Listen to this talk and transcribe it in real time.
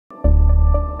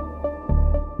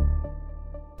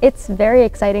It's very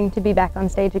exciting to be back on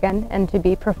stage again and to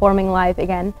be performing live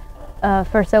again.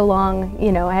 For so long,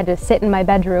 I had to sit in my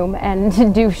bedroom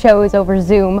and do shows over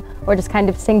Zoom or just kind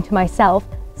of sing to myself.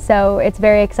 So it's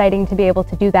very exciting to be able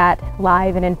to do that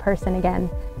live and in person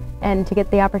again and to get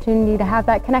the opportunity to have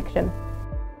that connection.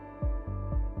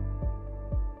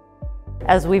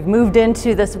 As we've moved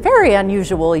into this very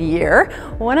unusual year,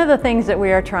 one of the things that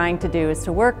we are trying to do is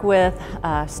to work with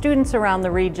students around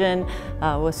the region,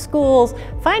 with schools,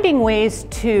 finding ways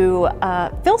to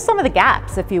fill some of the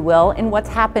gaps, if you will, in what's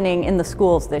happening in the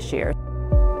schools this year.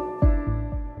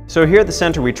 So here at the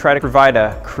center, we try to provide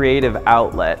a creative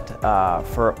outlet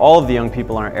for all of the young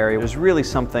people in our area. There's really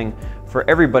something for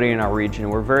everybody in our region.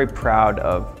 We're very proud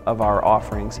of our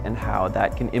offerings and how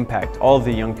that can impact all of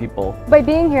the young people. By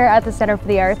being here at the Center for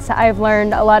the Arts, I've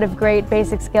learned a lot of great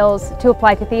basic skills to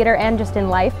apply to theater and just in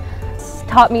life. It's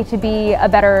taught me to be a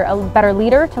better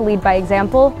leader, to lead by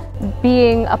example.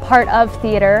 Being a part of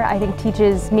theater, I think,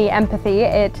 teaches me empathy.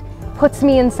 It puts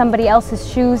me in somebody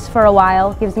else's shoes for a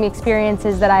while, gives me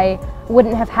experiences that I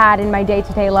wouldn't have had in my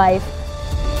day-to-day life.